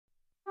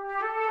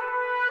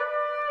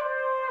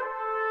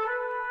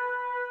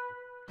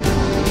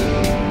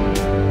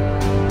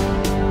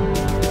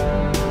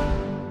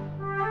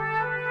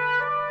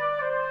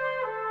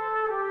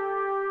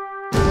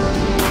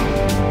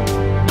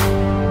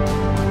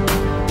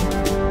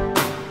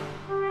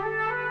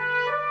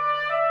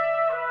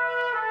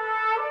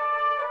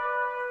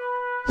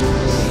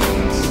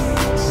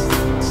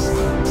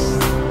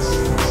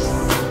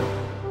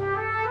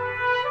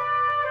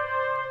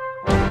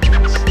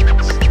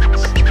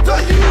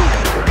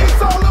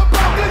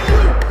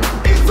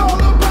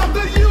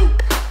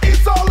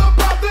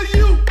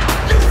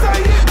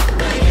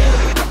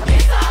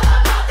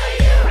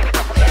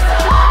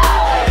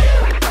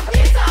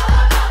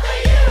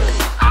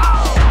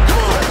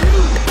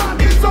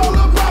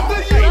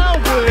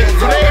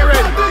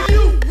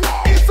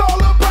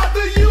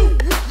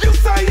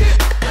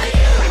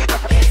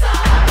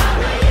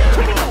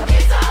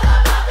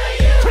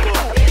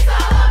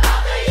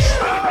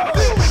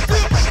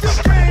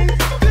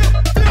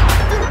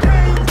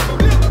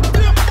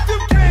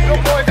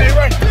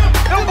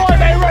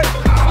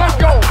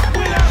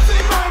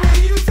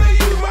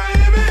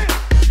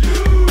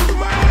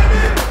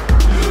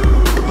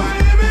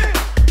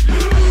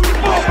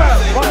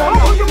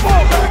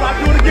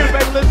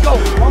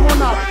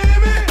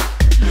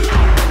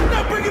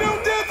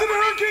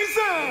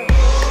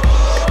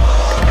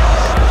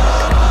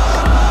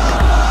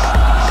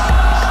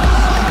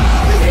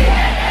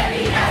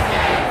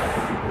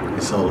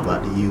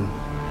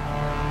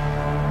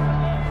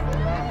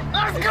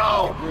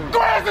go!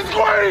 Grass is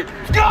green,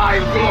 sky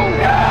is blue!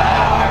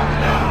 Yeah!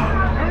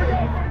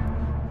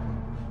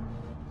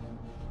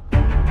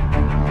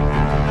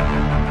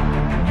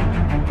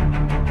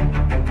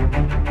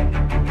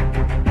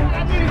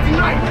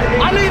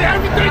 I need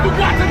everything you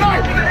got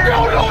tonight! Go,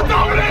 no,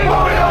 dominate!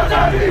 Oh,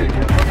 Daddy!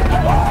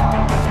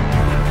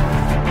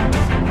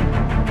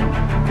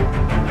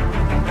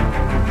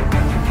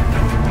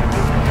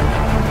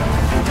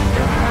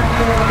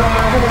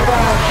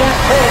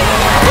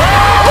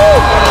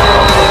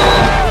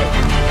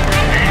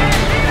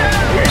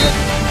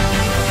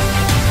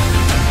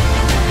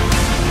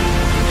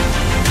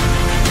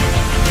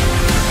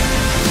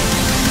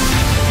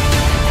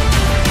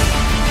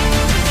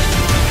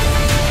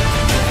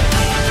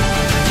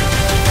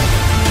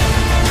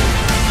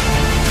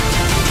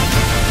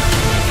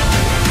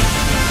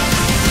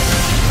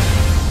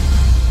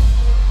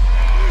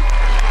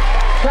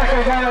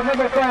 Second down,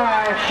 number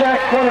 5, Shaq,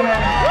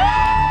 Quarterman.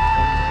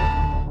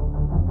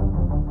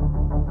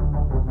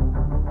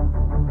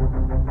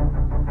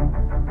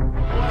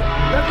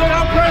 Let's let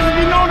our presence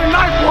be known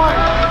tonight, boy.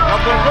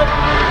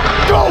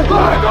 Go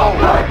back, go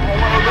back.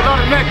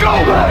 Go back, go back. Go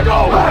back,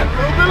 go back,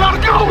 go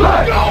back, go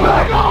back, go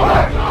back, go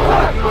back.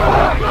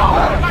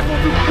 That's what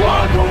you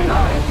want to do.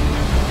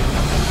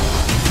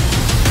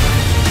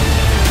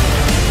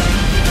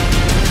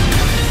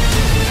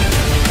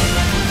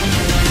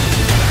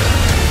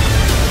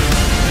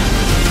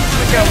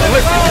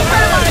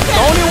 The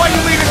only way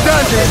you leave this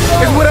dungeon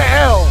is with an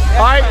L,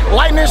 alright?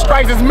 Lightning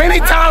strikes as many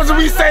times as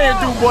we say it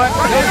do, boy. I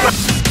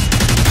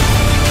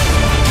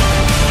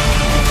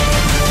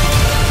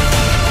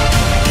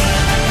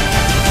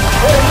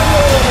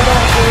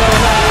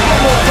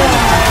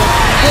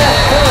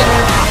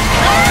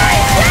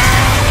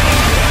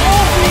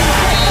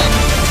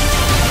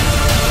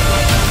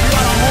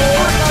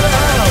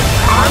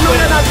know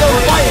they're not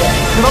gonna fight,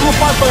 because I'm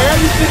gonna fight for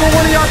every single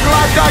one of y'all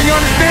guys, you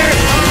understand?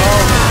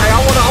 Hey, I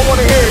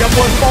wanna hear y'all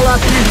boys fall out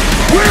to you.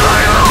 We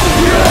lay low!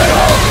 We lay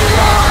low!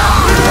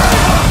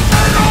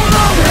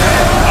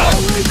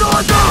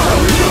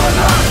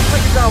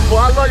 Take it down, boy.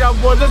 I love y'all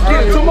boys. Let's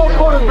get 2 more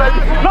quarters, baby.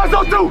 Let's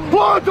go do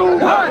 1, 2,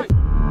 1.